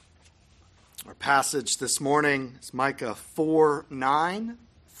Our passage this morning is Micah 4:9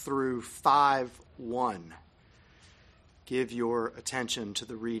 through 5:1. Give your attention to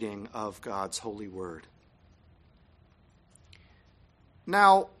the reading of God's holy word.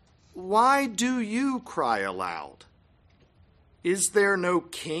 Now, why do you cry aloud? Is there no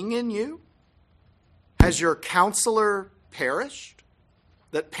king in you? Has your counselor perished,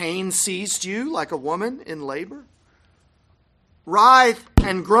 that pain seized you like a woman in labor? Writhe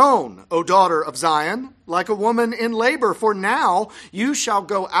and groan, O daughter of Zion, like a woman in labor, for now you shall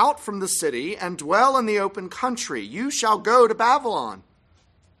go out from the city and dwell in the open country. You shall go to Babylon.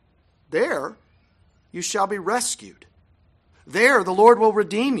 There you shall be rescued. There the Lord will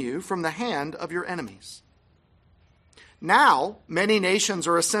redeem you from the hand of your enemies. Now many nations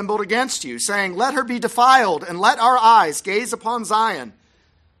are assembled against you, saying, "Let her be defiled, and let our eyes gaze upon Zion."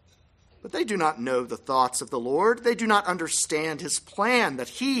 But they do not know the thoughts of the Lord. They do not understand his plan, that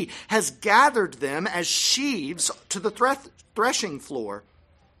he has gathered them as sheaves to the threshing floor.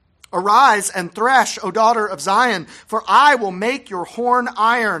 Arise and thresh, O daughter of Zion, for I will make your horn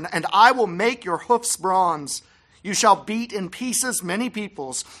iron, and I will make your hoofs bronze. You shall beat in pieces many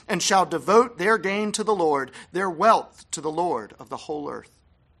peoples, and shall devote their gain to the Lord, their wealth to the Lord of the whole earth.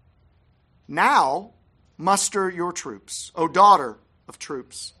 Now muster your troops, O daughter of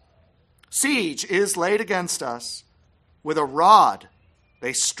troops. Siege is laid against us. With a rod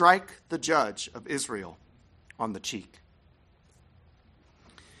they strike the judge of Israel on the cheek.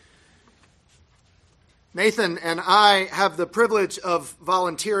 Nathan and I have the privilege of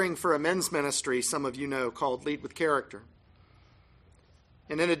volunteering for a men's ministry, some of you know, called Lead with Character.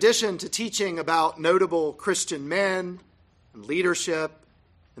 And in addition to teaching about notable Christian men and leadership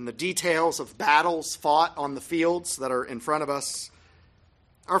and the details of battles fought on the fields that are in front of us,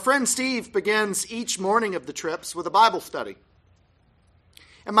 our friend Steve begins each morning of the trips with a Bible study.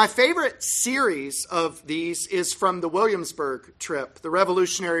 And my favorite series of these is from the Williamsburg trip, the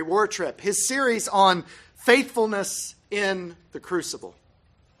Revolutionary War trip, his series on faithfulness in the crucible.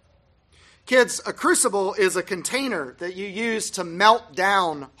 Kids, a crucible is a container that you use to melt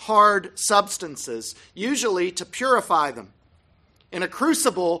down hard substances, usually to purify them. In a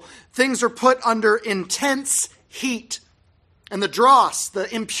crucible, things are put under intense heat, and the dross, the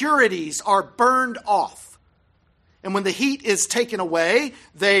impurities, are burned off. And when the heat is taken away,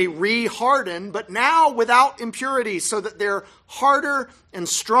 they re-harden, but now without impurities, so that they're harder and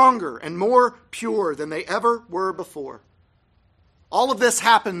stronger and more pure than they ever were before. All of this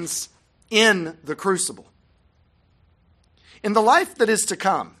happens in the crucible. In the life that is to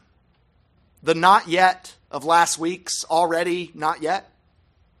come, the not yet of last week's already not yet,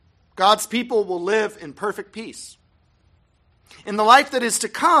 God's people will live in perfect peace. In the life that is to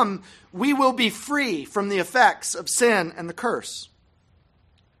come, we will be free from the effects of sin and the curse.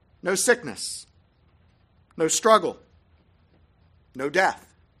 No sickness, no struggle, no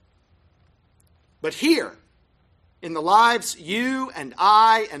death. But here, in the lives you and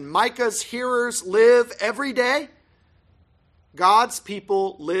I and Micah's hearers live every day, God's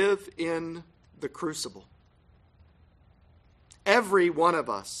people live in the crucible. Every one of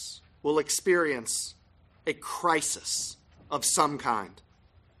us will experience a crisis of some kind.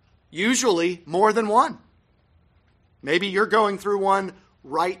 Usually more than one. Maybe you're going through one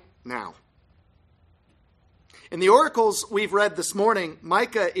right now. In the oracles we've read this morning,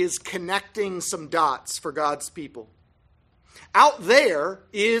 Micah is connecting some dots for God's people. Out there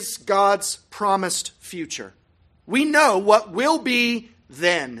is God's promised future. We know what will be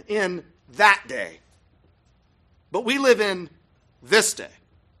then, in that day. But we live in this day.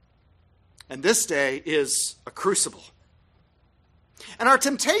 And this day is a crucible. And our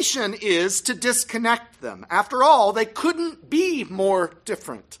temptation is to disconnect them. After all, they couldn't be more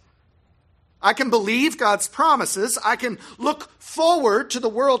different. I can believe God's promises. I can look forward to the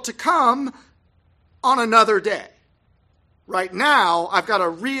world to come on another day. Right now, I've got a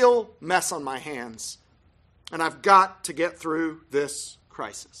real mess on my hands, and I've got to get through this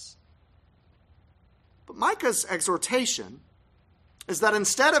crisis. But Micah's exhortation is that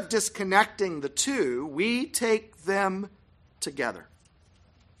instead of disconnecting the two, we take them together.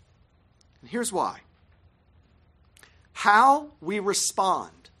 And here's why. How we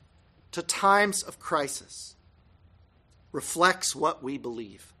respond to times of crisis reflects what we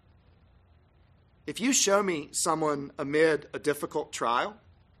believe. If you show me someone amid a difficult trial,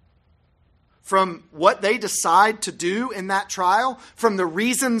 from what they decide to do in that trial, from the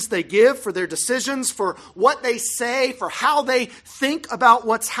reasons they give for their decisions, for what they say, for how they think about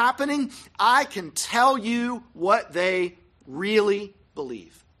what's happening, I can tell you what they really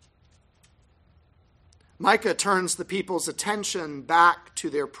believe. Micah turns the people's attention back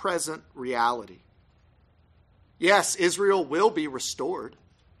to their present reality. Yes, Israel will be restored,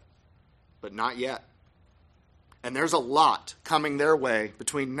 but not yet. And there's a lot coming their way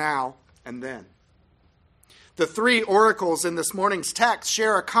between now and then. The three oracles in this morning's text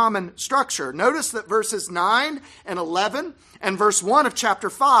share a common structure. Notice that verses 9 and 11 and verse 1 of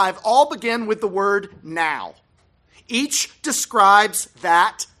chapter 5 all begin with the word now. Each describes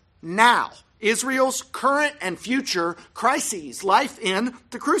that now, Israel's current and future crises, life in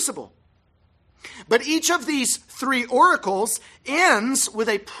the crucible. But each of these three oracles ends with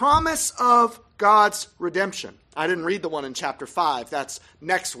a promise of God's redemption. I didn't read the one in chapter 5. That's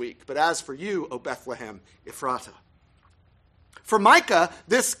next week. But as for you, O Bethlehem Ephratah. For Micah,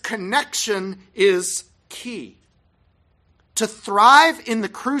 this connection is key. To thrive in the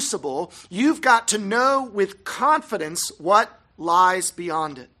crucible, you've got to know with confidence what lies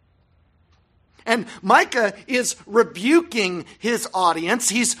beyond it. And Micah is rebuking his audience.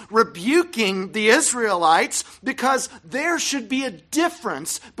 He's rebuking the Israelites because there should be a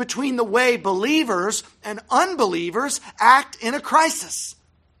difference between the way believers and unbelievers act in a crisis.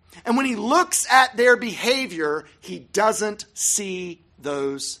 And when he looks at their behavior, he doesn't see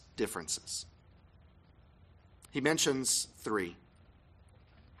those differences. He mentions three.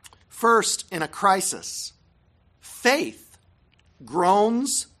 First, in a crisis, faith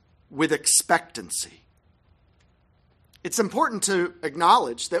groans with expectancy. It's important to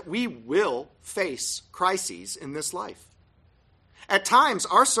acknowledge that we will face crises in this life. At times,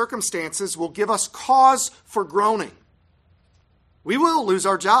 our circumstances will give us cause for groaning. We will lose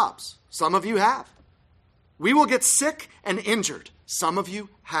our jobs. Some of you have. We will get sick and injured. Some of you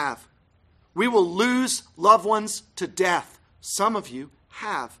have. We will lose loved ones to death. Some of you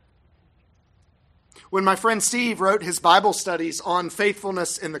have. When my friend Steve wrote his Bible studies on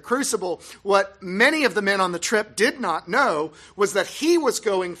faithfulness in the crucible, what many of the men on the trip did not know was that he was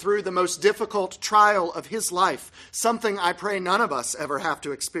going through the most difficult trial of his life, something I pray none of us ever have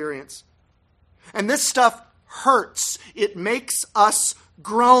to experience. And this stuff hurts. It makes us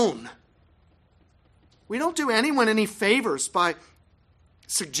groan. We don't do anyone any favors by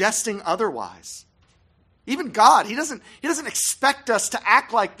suggesting otherwise. Even God, He doesn't expect us to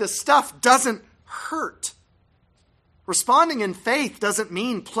act like this stuff doesn't hurt. Responding in faith doesn't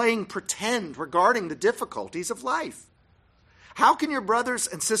mean playing pretend regarding the difficulties of life. How can your brothers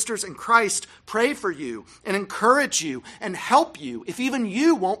and sisters in Christ pray for you and encourage you and help you if even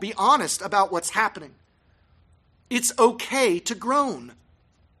you won't be honest about what's happening? It's okay to groan.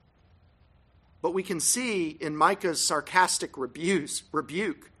 But we can see in Micah's sarcastic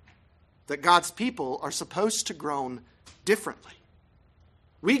rebuke that God's people are supposed to groan differently.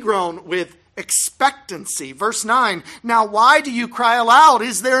 We groan with expectancy. Verse 9, now why do you cry aloud?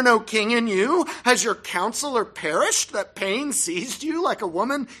 Is there no king in you? Has your counselor perished, that pain seized you like a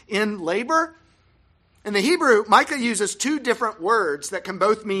woman in labor? In the Hebrew, Micah uses two different words that can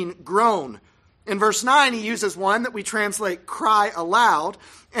both mean groan. In verse 9, he uses one that we translate cry aloud,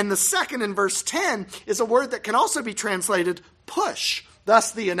 and the second in verse 10 is a word that can also be translated push,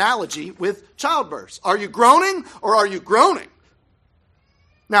 thus the analogy with childbirth. Are you groaning or are you groaning?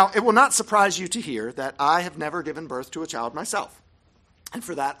 Now, it will not surprise you to hear that I have never given birth to a child myself, and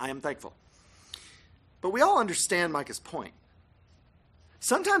for that I am thankful. But we all understand Micah's point.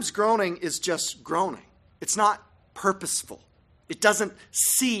 Sometimes groaning is just groaning. It's not purposeful. It doesn't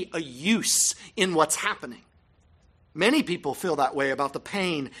see a use in what's happening. Many people feel that way about the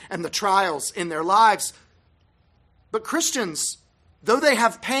pain and the trials in their lives. But Christians, though they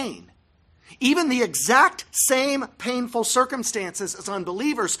have pain, even the exact same painful circumstances as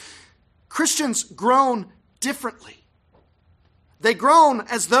unbelievers, Christians groan differently. They groan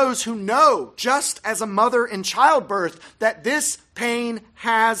as those who know, just as a mother in childbirth, that this pain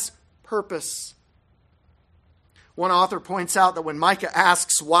has purpose. One author points out that when Micah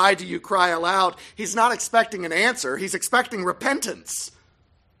asks, why do you cry aloud? He's not expecting an answer. He's expecting repentance.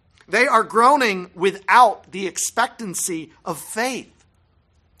 They are groaning without the expectancy of faith.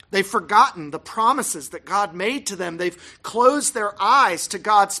 They've forgotten the promises that God made to them. They've closed their eyes to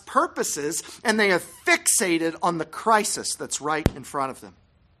God's purposes, and they have fixated on the crisis that's right in front of them.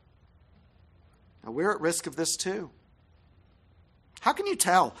 Now, we're at risk of this too. How can you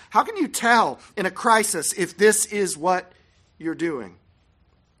tell? How can you tell in a crisis if this is what you're doing?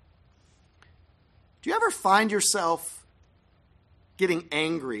 Do you ever find yourself getting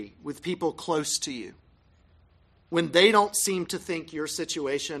angry with people close to you when they don't seem to think your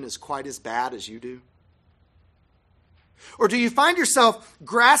situation is quite as bad as you do? Or do you find yourself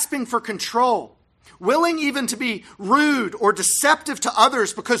grasping for control willing even to be rude or deceptive to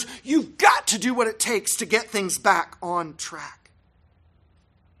others because you've got to do what it takes to get things back on track?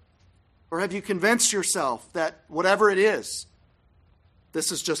 Or have you convinced yourself that whatever it is,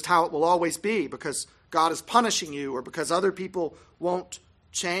 this is just how it will always be because God is punishing you or because other people won't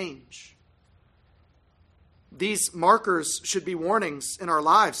change? These markers should be warnings in our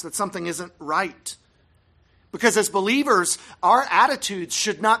lives that something isn't right. Because as believers, our attitudes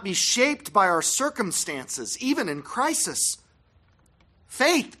should not be shaped by our circumstances, even in crisis.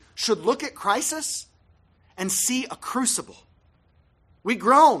 Faith should look at crisis and see a crucible. We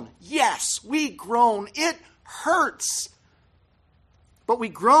groan. Yes, we groan. It hurts. But we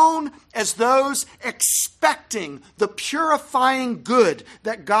groan as those expecting the purifying good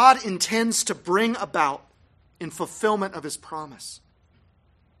that God intends to bring about in fulfillment of his promise.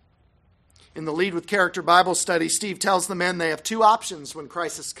 In the Lead with Character Bible study, Steve tells the men they have two options when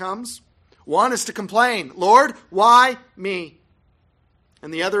crisis comes. One is to complain, Lord, why me?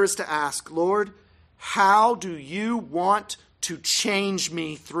 And the other is to ask, Lord, how do you want to change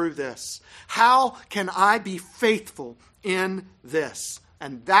me through this? How can I be faithful in this?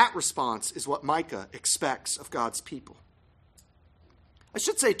 And that response is what Micah expects of God's people. I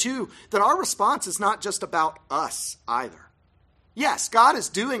should say, too, that our response is not just about us either. Yes, God is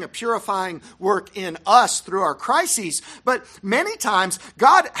doing a purifying work in us through our crises, but many times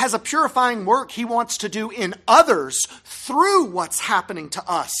God has a purifying work he wants to do in others through what's happening to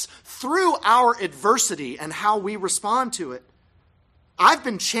us, through our adversity and how we respond to it. I've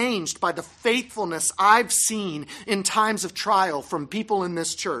been changed by the faithfulness I've seen in times of trial from people in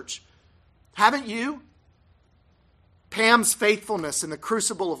this church. Haven't you? Pam's faithfulness in the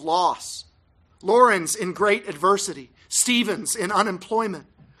crucible of loss. Lauren's in great adversity. Stephen's in unemployment.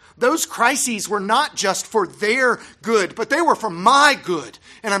 Those crises were not just for their good, but they were for my good,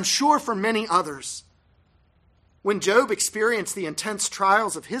 and I'm sure for many others. When Job experienced the intense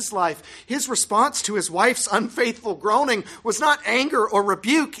trials of his life, his response to his wife's unfaithful groaning was not anger or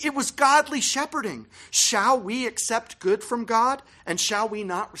rebuke, it was godly shepherding. Shall we accept good from God, and shall we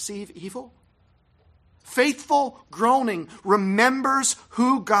not receive evil? Faithful groaning remembers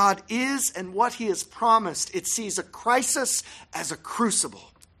who God is and what he has promised. It sees a crisis as a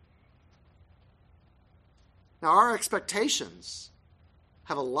crucible. Now, our expectations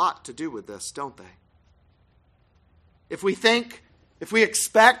have a lot to do with this, don't they? If we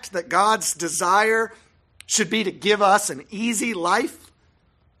expect that God's desire should be to give us an easy life,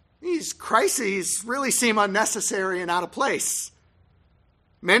 these crises really seem unnecessary and out of place.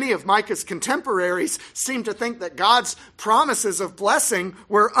 Many of Micah's contemporaries seem to think that God's promises of blessing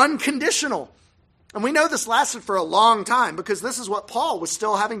were unconditional. And we know this lasted for a long time because this is what Paul was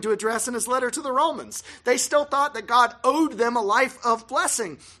still having to address in his letter to the Romans. They still thought that God owed them a life of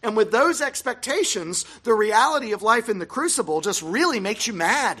blessing. And with those expectations, the reality of life in the crucible just really makes you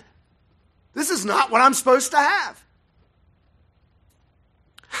mad. This is not what I'm supposed to have.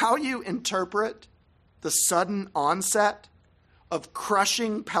 How you interpret the sudden onset of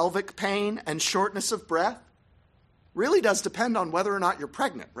crushing pelvic pain and shortness of breath really does depend on whether or not you're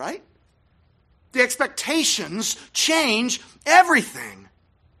pregnant, right? The expectations change everything.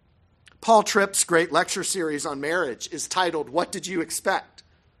 Paul Tripp's great lecture series on marriage is titled, What Did You Expect?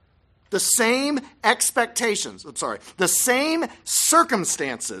 The same the same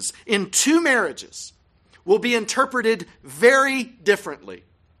circumstances in two marriages will be interpreted very differently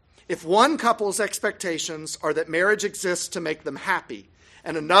if one couple's expectations are that marriage exists to make them happy,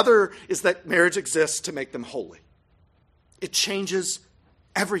 and another is that marriage exists to make them holy. It changes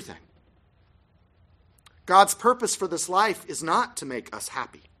everything. God's purpose for this life is not to make us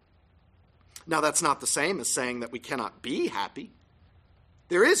happy. Now, that's not the same as saying that we cannot be happy.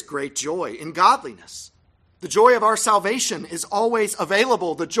 There is great joy in godliness. The joy of our salvation is always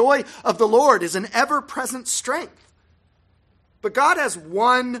available. The joy of the Lord is an ever-present strength. But God has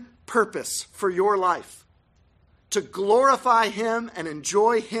one purpose for your life: to glorify him and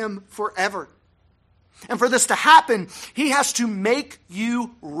enjoy him forever. And for this to happen, he has to make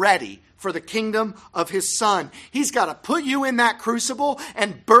you ready for the kingdom of his Son. He's got to put you in that crucible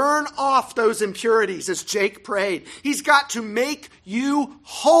and burn off those impurities, as Jake prayed. He's got to make you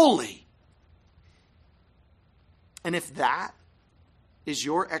holy. And if that is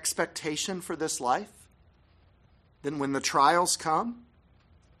your expectation for this life, then when the trials come,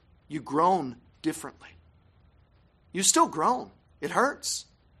 you groan differently. You still groan. It hurts.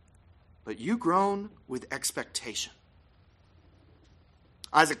 But you groan with expectation.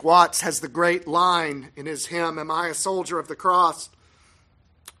 Isaac Watts has the great line in his hymn, Am I a Soldier of the Cross?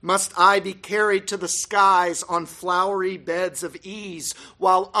 Must I be carried to the skies on flowery beds of ease,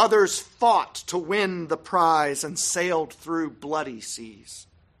 while others fought to win the prize and sailed through bloody seas?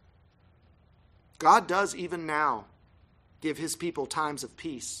 God does even now give his people times of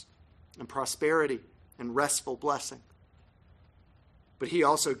peace and prosperity and restful blessing. But he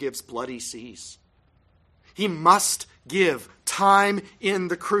also gives bloody seas. He must give time in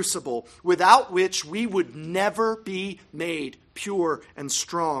the crucible, without which we would never be made pure and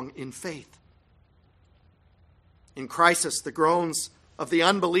strong in faith. In crisis, the groans of the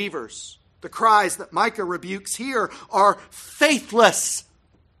unbelievers, the cries that Micah rebukes here, are faithless.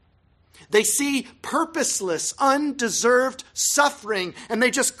 They see purposeless, undeserved suffering, and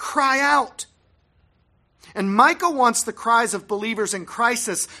they just cry out. And Micah wants the cries of believers in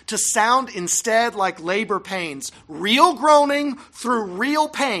crisis to sound instead like labor pains, real groaning through real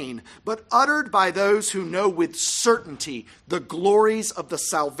pain, but uttered by those who know with certainty the glories of the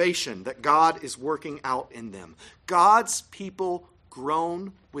salvation that God is working out in them. God's people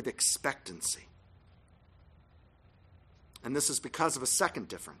groan with expectancy. And this is because of a second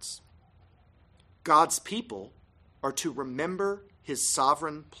difference. God's people are to remember his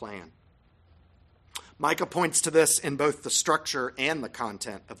sovereign plan. Micah points to this in both the structure and the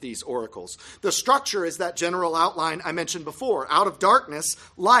content of these oracles. The structure is that general outline I mentioned before. Out of darkness,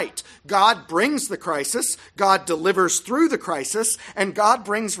 light. God brings the crisis, God delivers through the crisis, and God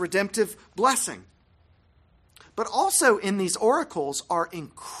brings redemptive blessing. But also in these oracles are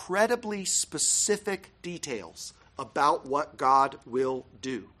incredibly specific details about what God will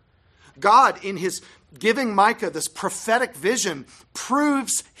do. God, in his giving Micah this prophetic vision,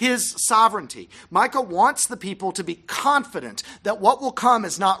 proves his sovereignty. Micah wants the people to be confident that what will come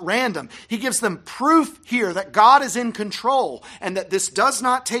is not random. He gives them proof here that God is in control and that this does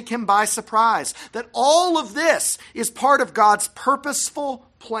not take him by surprise, that all of this is part of God's purposeful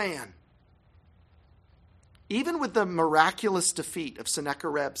plan. Even with the miraculous defeat of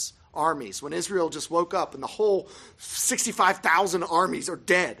Sennacherib's armies, when Israel just woke up and the whole 65,000 armies are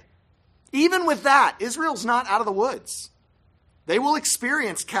dead, even with that, Israel's not out of the woods. They will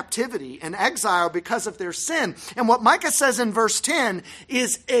experience captivity and exile because of their sin. And what Micah says in verse 10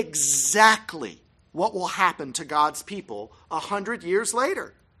 is exactly what will happen to God's people 100 years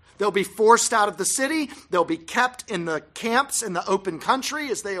later. They'll be forced out of the city. They'll be kept in the camps in the open country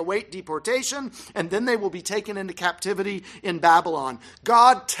as they await deportation. And then they will be taken into captivity in Babylon.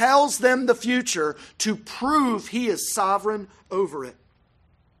 God tells them the future to prove he is sovereign over it.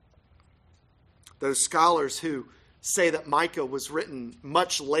 Those scholars who say that Micah was written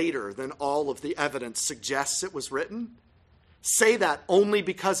much later than all of the evidence suggests it was written, say that only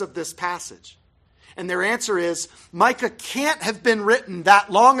because of this passage. And their answer is, Micah can't have been written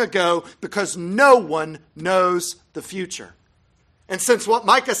that long ago because no one knows the future. And since what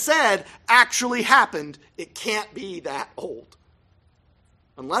Micah said actually happened, it can't be that old.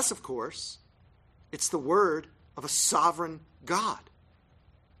 Unless, of course, it's the word of a sovereign God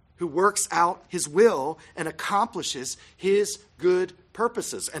who works out his will and accomplishes his good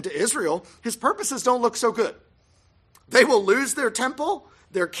purposes. And to Israel, his purposes don't look so good. They will lose their temple,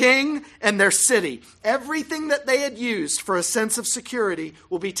 their king, and their city. Everything that they had used for a sense of security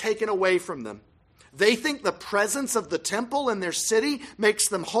will be taken away from them. They think the presence of the temple in their city makes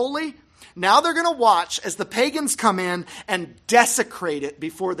them holy. Now they're going to watch as the pagans come in and desecrate it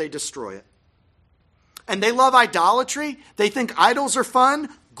before they destroy it. And they love idolatry. They think idols are fun.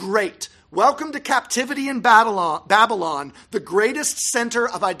 Great. Welcome to captivity in Babylon, the greatest center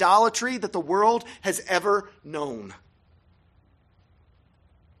of idolatry that the world has ever known.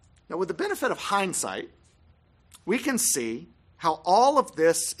 Now, with the benefit of hindsight, we can see how all of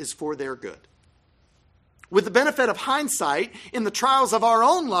this is for their good. With the benefit of hindsight, in the trials of our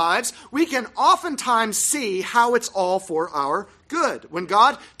own lives, we can oftentimes see how it's all for our good. When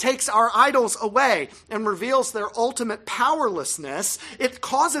God takes our idols away and reveals their ultimate powerlessness, it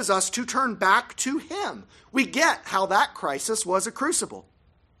causes us to turn back to him. We get how that crisis was a crucible.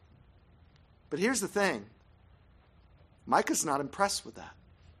 But here's the thing. Micah's not impressed with that.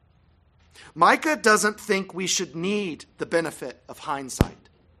 Micah doesn't think we should need the benefit of hindsight.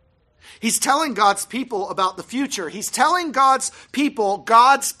 He's telling God's people about the future. He's telling God's people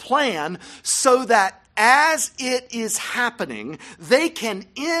God's plan so that as it is happening, they can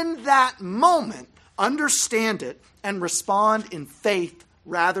in that moment understand it and respond in faith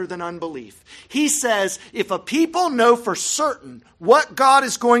rather than unbelief. He says if a people know for certain what God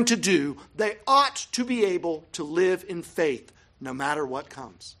is going to do, they ought to be able to live in faith no matter what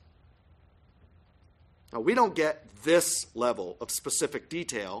comes. Now, we don't get this level of specific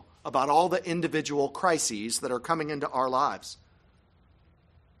detail about all the individual crises that are coming into our lives.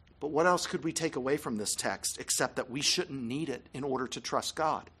 But what else could we take away from this text except that we shouldn't need it in order to trust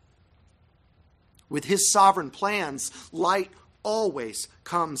God? With his sovereign plans, light always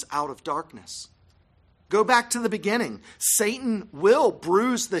comes out of darkness. Go back to the beginning. Satan will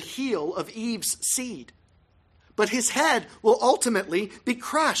bruise the heel of Eve's seed, but his head will ultimately be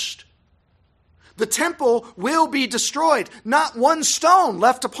crushed. The temple will be destroyed, not one stone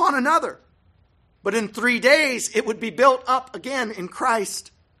left upon another. But in 3 days, it would be built up again in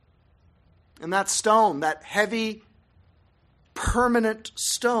Christ. And that stone, that heavy, permanent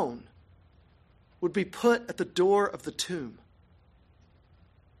stone, would be put at the door of the tomb.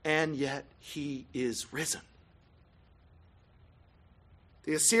 And yet he is risen.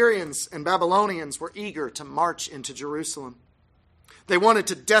 The Assyrians and Babylonians were eager to march into Jerusalem. They wanted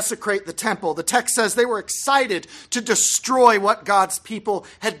to desecrate the temple. The text says they were excited to destroy what God's people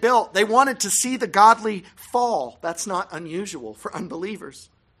had built. They wanted to see the godly fall. That's not unusual for unbelievers.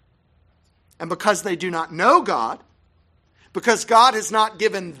 And because they do not know God, because God has not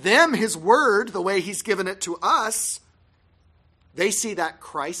given them his word the way he's given it to us, they see that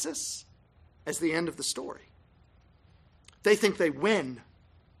crisis as the end of the story. They think they win.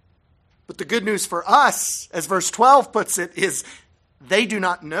 But the good news for us, as verse 12 puts it, is they do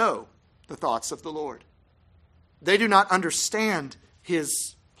not know the thoughts of the Lord. They do not understand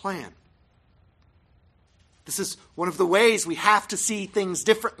his plan. This is one of the ways we have to see things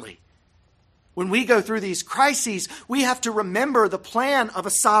differently. When we go through these crises, we have to remember the plan of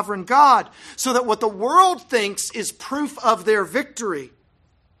a sovereign God, so that what the world thinks is proof of their victory,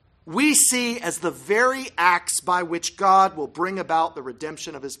 we see as the very acts by which God will bring about the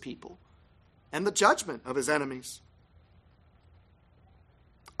redemption of his people and the judgment of his enemies.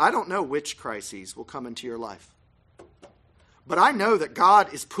 I don't know which crises will come into your life, but I know that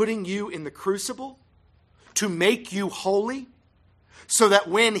God is putting you in the crucible to make you holy, so that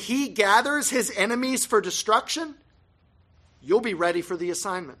when he gathers his enemies for destruction, you'll be ready for the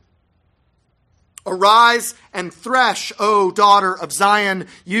assignment. Arise and thresh, O daughter of Zion.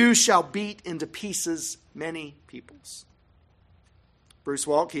 You shall beat into pieces many peoples. Bruce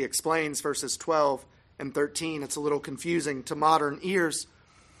Waltke explains verses 12 and 13. It's a little confusing to modern ears.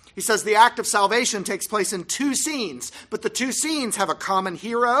 He says the act of salvation takes place in 2 scenes, but the 2 scenes have a common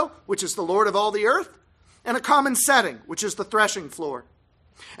hero, which is the Lord of all the earth, and a common setting, which is the threshing floor.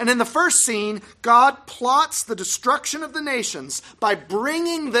 And in the first scene, God plots the destruction of the nations by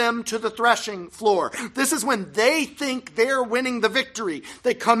bringing them to the threshing floor. This is when they think they're winning the victory.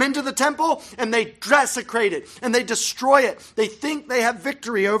 They come into the temple and they desecrate it and they destroy it. They think they have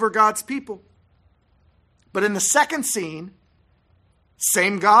victory over God's people. But in the second scene,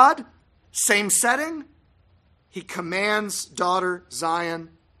 same God, same setting, he commands daughter Zion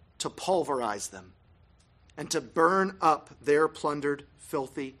to pulverize them and to burn up their plundered,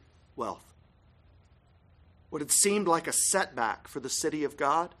 filthy wealth. What had seemed like a setback for the city of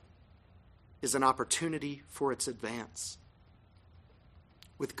God is an opportunity for its advance.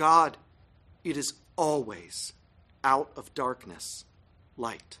 With God, it is always out of darkness,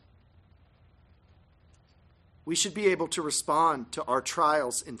 light. We should be able to respond to our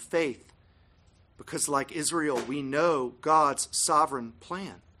trials in faith because, like Israel, we know God's sovereign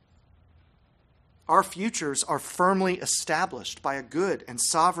plan. Our futures are firmly established by a good and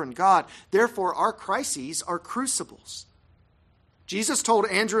sovereign God. Therefore, our crises are crucibles. Jesus told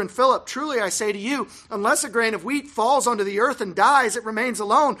Andrew and Philip, "Truly I say to you, unless a grain of wheat falls onto the earth and dies, it remains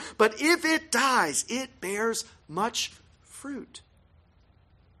alone. But if it dies, it bears much fruit."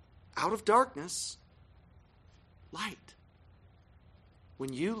 Out of darkness, light.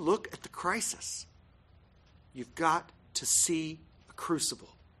 When you look at the crisis, you've got to see a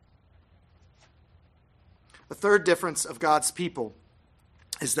crucible. The third difference of God's people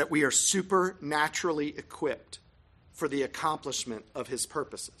is that we are supernaturally equipped for the accomplishment of his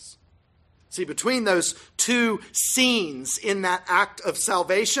purposes. See, between those 2 scenes in that act of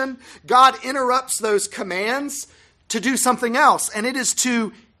salvation, God interrupts those commands to do something else, and it is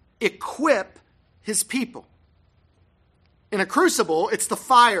to equip his people. In a crucible, it's the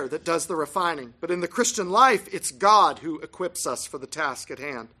fire that does the refining, but in the Christian life, it's God who equips us for the task at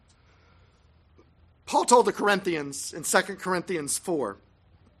hand. Paul told the Corinthians in 2 Corinthians 4,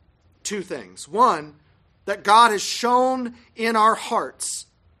 2 things. One, that God has shown in our hearts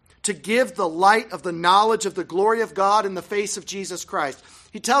to give the light of the knowledge of the glory of God in the face of Jesus Christ.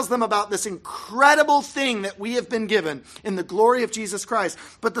 He tells them about this incredible thing that we have been given in the glory of Jesus Christ.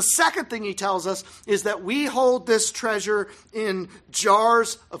 But the second thing he tells us is that we hold this treasure in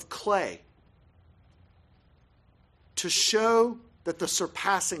jars of clay to show that the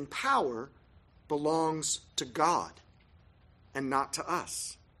surpassing power belongs to God and not to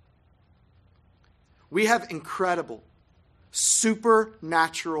us. We have incredible,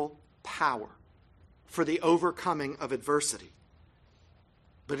 supernatural power for the overcoming of adversity.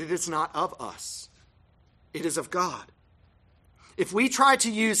 But it is not of us. It is of God. If we try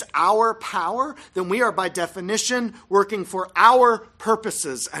to use our power, then we are by definition working for our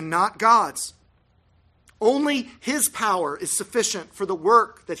purposes and not God's. Only His power is sufficient for the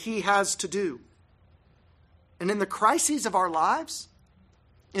work that He has to do. And in the crises of our lives,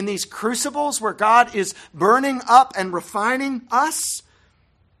 in these crucibles where God is burning up and refining us,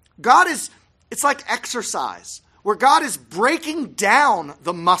 it's like exercise, where God is breaking down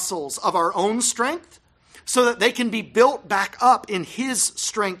the muscles of our own strength so that they can be built back up in His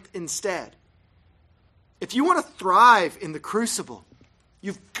strength instead. If you want to thrive in the crucible,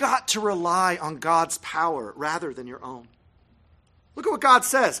 you've got to rely on God's power rather than your own. Look at what God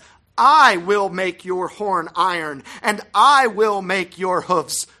says. I will make your horn iron, and I will make your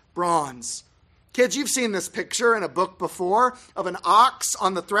hoofs bronze. Kids, you've seen this picture in a book before of an ox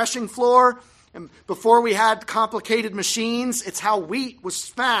on the threshing floor. And before we had complicated machines, it's how wheat was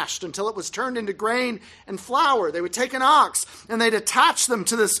smashed until it was turned into grain and flour. They would take an ox and they'd attach them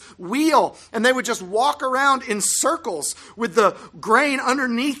to this wheel, and they would just walk around in circles with the grain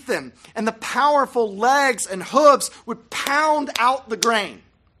underneath them. And the powerful legs and hooves would pound out the grain.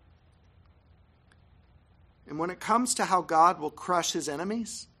 And when it comes to how God will crush His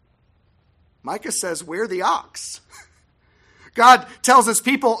enemies, Micah says, we're the ox. God tells His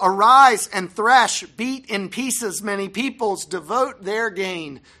people, arise and thresh, beat in pieces many peoples, devote their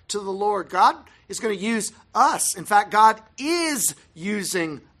gain to the Lord. God is going to use us. In fact, God is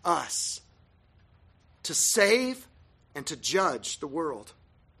using us to save and to judge the world.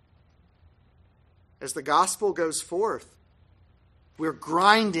 As the gospel goes forth, we're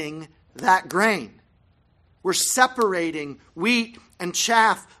grinding that grain. We're separating wheat and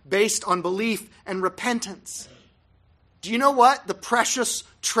chaff based on belief and repentance. Do you know what the precious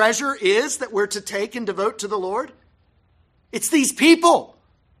treasure is that we're to take and devote to the Lord? It's these people.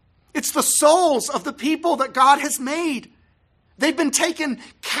 It's the souls of the people that God has made. They've been taken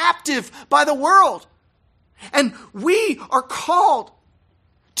captive by the world. And we are called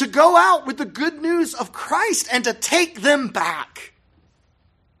to go out with the good news of Christ and to take them back.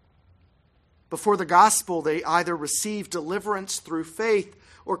 Before the gospel, they either receive deliverance through faith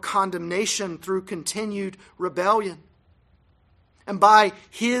or condemnation through continued rebellion. And by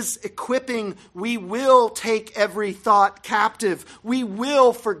His equipping, we will take every thought captive. We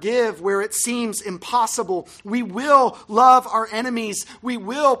will forgive where it seems impossible. We will love our enemies. We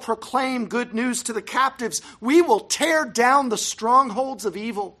will proclaim good news to the captives. We will tear down the strongholds of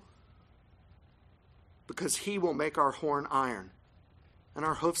evil, because He will make our horn iron and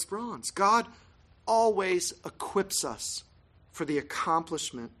our hoofs bronze. God always equips us for the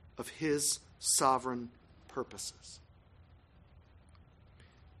accomplishment of His sovereign purposes.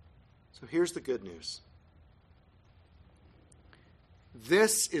 So here's the good news.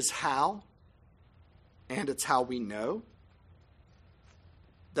 This is how, and it's how we know,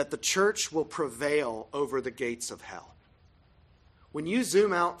 that the church will prevail over the gates of hell. When you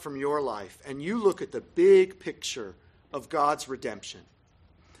zoom out from your life and you look at the big picture of God's redemption,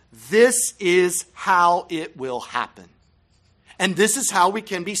 this is how it will happen. And this is how we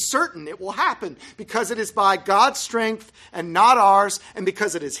can be certain it will happen, because it is by God's strength and not ours, and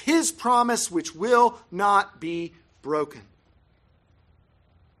because it is His promise which will not be broken.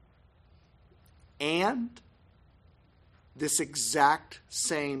 And this exact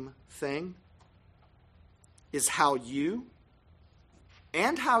same thing is how you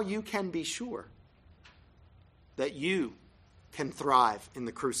can be sure that you can thrive in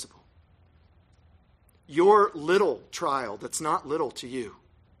the crucible. Your little trial that's not little to you,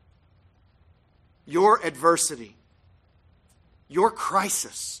 your adversity, your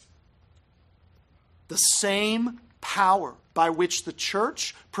crisis, the same power by which the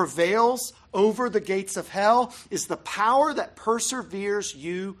church prevails over the gates of hell is the power that perseveres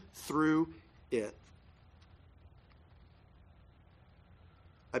you through it.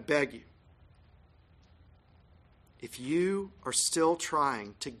 I beg you, if you are still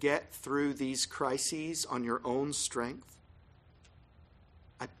trying to get through these crises on your own strength,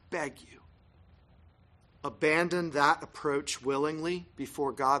 I beg you, abandon that approach willingly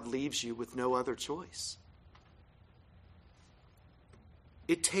before God leaves you with no other choice.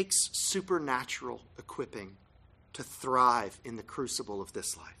 It takes supernatural equipping to thrive in the crucible of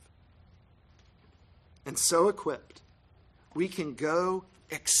this life. And so equipped, we can go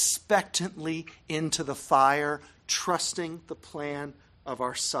expectantly into the fire, trusting the plan of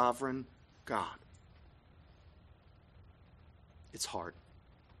our sovereign God. It's hard.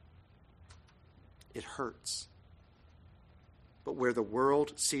 It hurts. But where the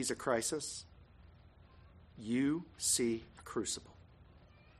world sees a crisis, you see a crucible.